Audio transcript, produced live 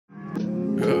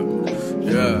Look,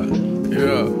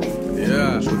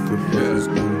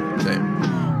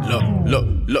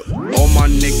 all my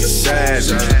niggas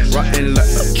savage, rotten like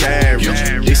a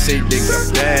carrot. They say they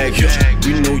got baggage,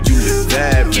 we know you the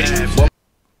average.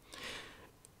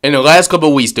 In the last couple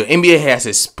of weeks, the NBA has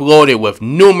exploded with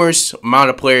numerous amount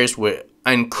of players with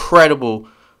incredible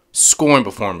scoring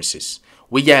performances.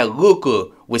 We got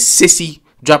Luka with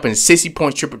dropping 60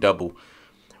 points triple-double.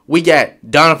 We got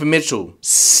Donovan Mitchell,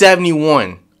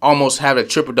 71, almost had a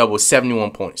triple-double with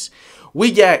 71 points.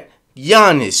 We got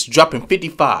Giannis dropping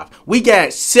 55. We got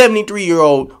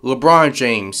 73-year-old LeBron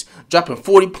James dropping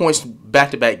 40 points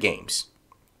back-to-back games.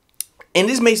 And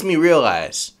this makes me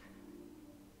realize,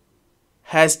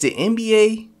 has the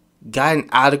NBA gotten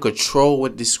out of control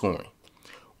with this scoring?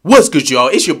 What's good, y'all?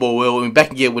 It's your boy Will. We're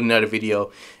back again with another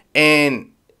video.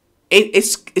 And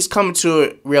it's coming to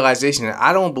a realization that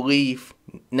I don't believe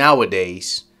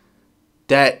nowadays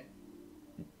that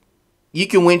you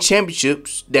can win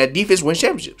championships, that defense wins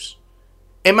championships.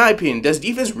 In my opinion, does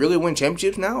defense really win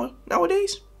championships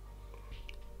nowadays?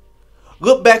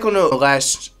 Look back on the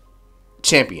last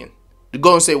champion, the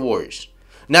Golden State Warriors.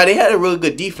 Now, they had a really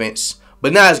good defense,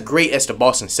 but not as great as the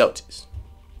Boston Celtics.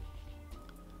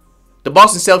 The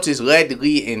Boston Celtics led the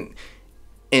league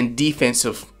in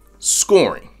defensive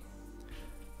scoring.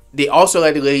 They also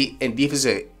led the league in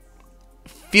defensive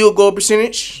field goal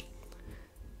percentage,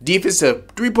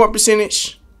 defensive three-point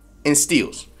percentage, and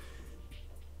steals.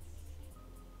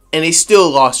 And they still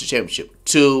lost the championship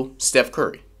to Steph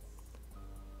Curry.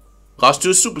 Lost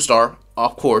to a superstar,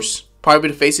 of course,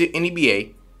 probably the face of the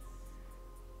NBA.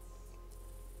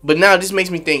 But now this makes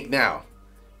me think now,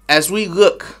 as we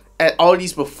look at all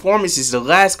these performances the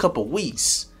last couple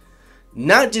weeks,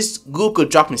 not just Luka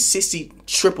dropping 60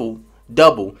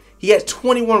 triple-double, he had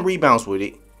 21 rebounds with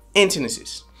it and 10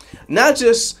 assists. Not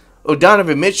just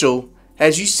Donovan Mitchell,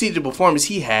 as you see the performance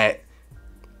he had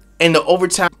in the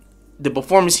overtime, the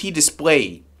performance he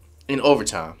displayed in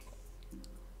overtime.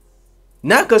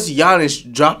 Not because Giannis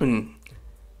dropping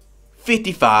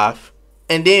 55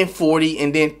 and then 40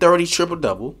 and then 30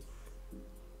 triple-double.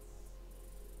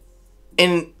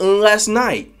 And last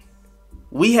night,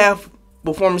 we have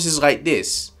performances like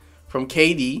this from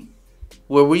KD,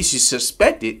 where we should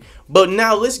suspect it. But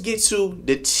now let's get to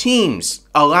the teams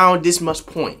allowing this much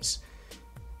points.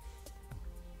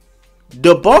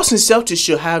 The Boston Celtics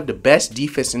should have the best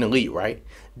defense in the league, right?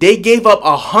 They gave up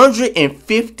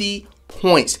 150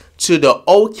 points to the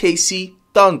OKC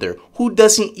Thunder, who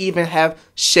doesn't even have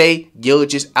Shai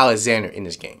Gilgeous-Alexander in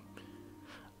this game.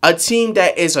 A team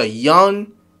that is a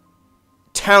young,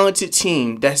 talented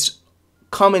team that's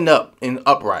coming up and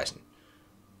uprising.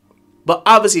 But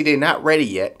obviously they're not ready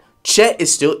yet. Chet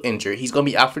is still injured. He's going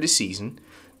to be out for the season.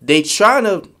 They trying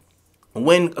to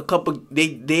win a couple.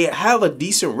 They have a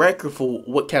decent record for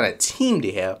what kind of team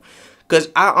they have. Because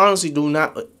I honestly do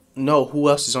not know who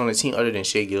else is on the team other than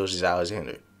Shai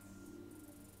Gilgeous-Alexander.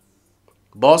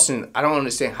 Boston, I don't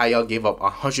understand how y'all gave up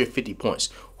 150 points.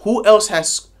 Who else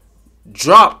has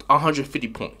dropped 150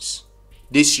 points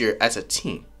this year as a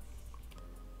team?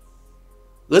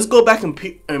 Let's go back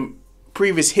in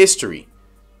previous history.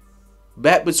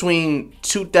 Back between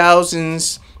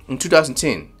 2000s and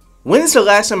 2010. When is the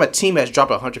last time a team has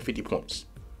dropped 150 points?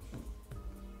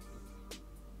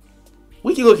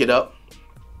 We can look it up.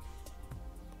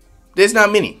 There's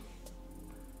not many.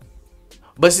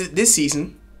 But this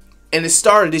season, and the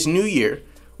start of this new year,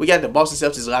 we got the Boston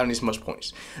Celtics allowing this much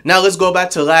points. Now let's go back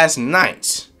to last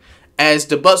night, as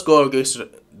the Bucks go against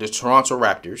the Toronto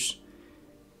Raptors,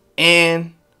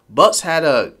 and Bucks had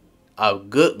a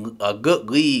good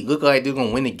lead. Looked like they're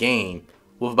gonna win the game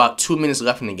with about 2 minutes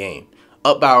left in the game.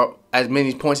 Up about as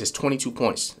many points as 22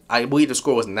 points. I believe the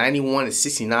score was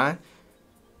 91-69.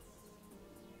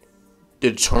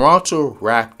 The Toronto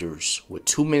Raptors, with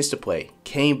 2 minutes to play,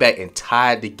 came back and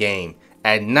tied the game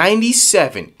at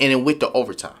 97 and it went to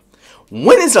overtime.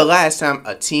 When is the last time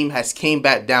a team has came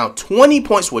back down 20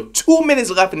 points with 2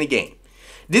 minutes left in the game?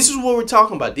 This is what we're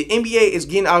talking about. The NBA is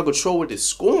getting out of control with the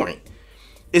scoring.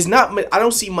 It's not. I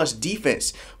don't see much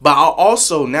defense, but I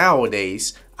also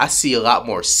nowadays I see a lot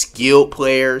more skilled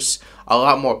players, a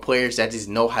lot more players that just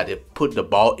know how to put the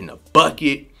ball in the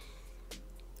bucket.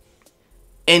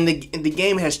 And the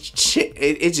game has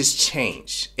it just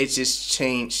changed. It just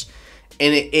changed,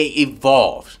 and it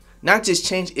evolved. Not just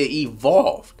changed, it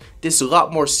evolved. There's a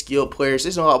lot more skilled players.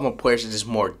 There's a lot more players that are just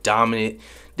more dominant.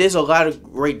 There's a lot of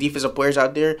great defensive players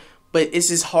out there, but it's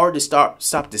just hard to stop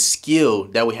the skill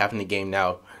that we have in the game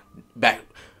now back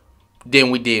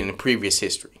than we did in the previous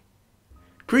history.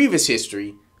 Previous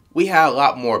history, we had a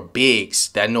lot more bigs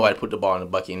that know how to put the ball in the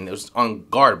bucket, and it was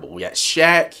unguardable. We got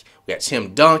Shaq, we got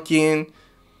Tim Duncan,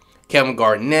 Kevin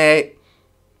Garnett.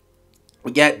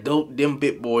 We got them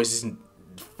big boys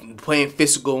playing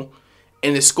physical.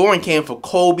 And the scoring came from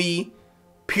Kobe,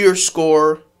 pure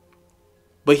scorer.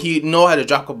 But he know how to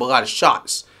drop up a lot of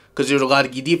shots. Because there's a lot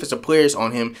of defensive players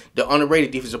on him. The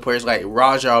underrated defensive players like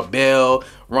Raja Bell,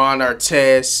 Ron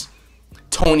Artest,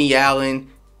 Tony Allen.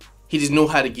 He just knew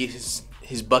how to get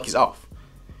his buckets off.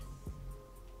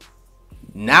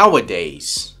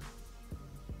 Nowadays,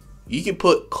 you can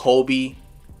put Kobe,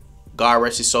 God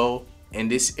rest his soul, in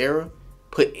this era.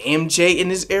 Put MJ in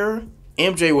this era.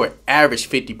 MJ would average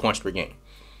 50 points per game.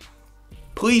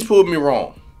 Please prove me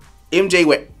wrong. MJ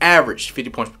would average 50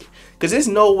 points per game. Because there's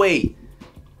no way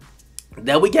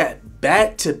that we got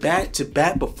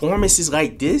back-to-back-to-back performances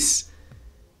like this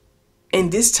in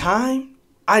this time.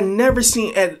 I never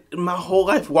seen, at my whole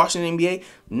life watching the NBA,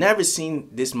 never seen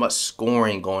this much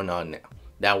scoring going on now.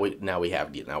 Now we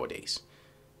have it nowadays.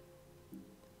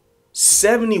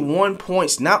 71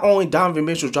 points. Not only Donovan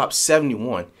Mitchell dropped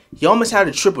 71, he almost had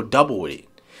a triple-double with it.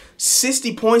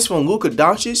 60 points from Luka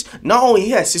Doncic. Not only he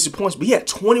had 60 points, but he had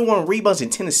 21 rebounds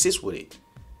and 10 assists with it.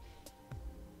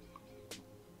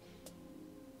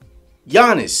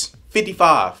 Giannis,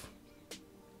 55.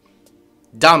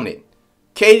 Dominant.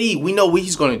 KD, we know what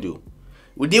he's going to do.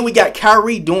 Then we got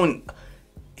Kyrie doing,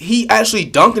 he actually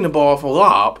dunking the ball for a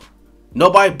lob.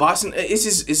 Nobody boxing.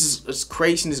 It's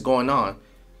craziness going on.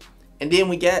 And then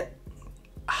we got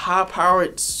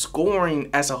high-powered scoring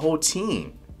as a whole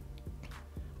team.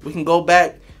 We can go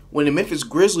back when the Memphis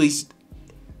Grizzlies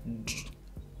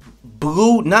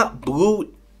not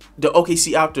blew the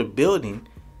OKC out the building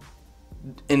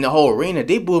in the whole arena.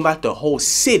 They blew them out the whole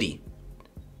city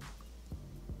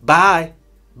by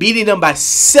beating them by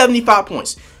 75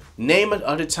 points. Name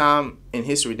another time in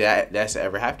history that's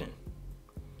ever happened.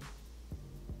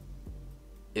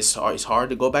 It's hard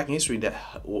to go back in history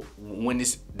when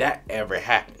that ever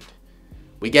happened.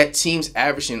 We got teams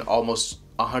averaging almost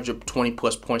 120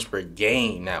 plus points per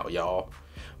game now, y'all.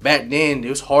 Back then, it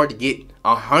was hard to get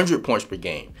 100 points per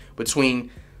game between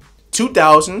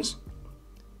 2000s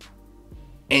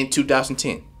and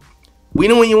 2010. We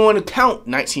don't even want to count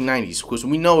 1990s because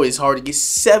we know it's hard to get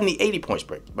 70, 80 points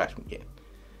per game.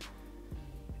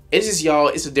 It's just, y'all,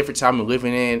 it's a different time we're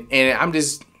living in, and I'm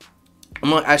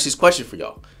going to ask this question for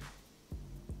y'all.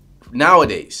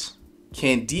 Nowadays,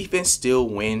 can defense still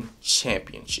win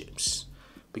championships?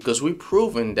 Because we've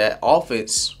proven that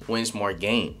offense wins more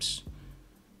games.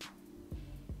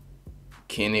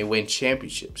 Can they win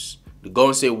championships? The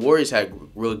Golden State Warriors had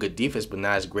really good defense, but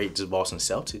not as great as the Boston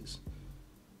Celtics.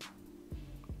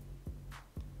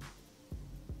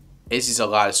 It's just a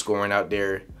lot of scoring out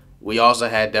there. We also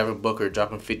had Devin Booker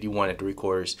dropping 51 at 3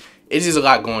 quarters. It's just a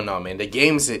lot going on, man. The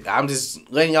game is, I'm just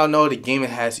letting y'all know the game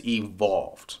has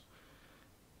evolved.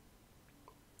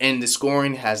 And the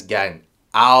scoring has gotten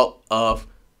out of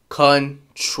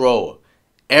control.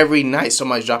 Every night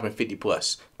somebody's dropping 50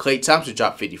 plus. Klay Thompson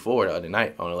dropped 54 the other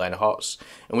night on Atlanta Hawks.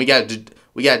 And we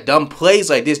got dumb plays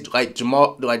like this, like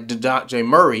Jay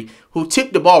Murray, who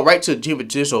tipped the ball right to Jimmy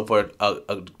Digital for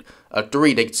a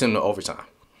 3 they could send to overtime.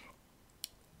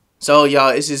 So, y'all,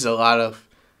 it's just a lot of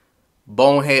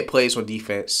bonehead plays on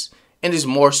defense. And there's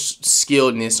more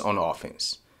skilledness on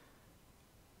offense.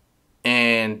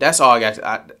 And that's all I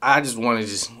got. I just want to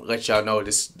just let y'all know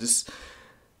this. The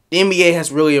NBA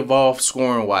has really evolved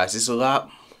scoring-wise. It's a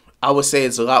lot. I would say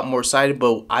it's a lot more exciting,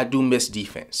 but I do miss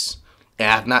defense.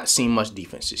 And I've not seen much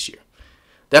defense this year.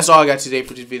 That's all I got today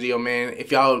for this video, man.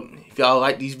 If y'all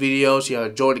like these videos, y'all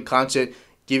enjoy the content,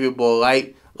 give your boy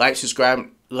a like, subscribe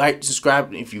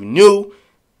if you're new.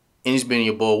 And it's been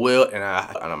your boy Will, and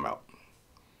I'm out.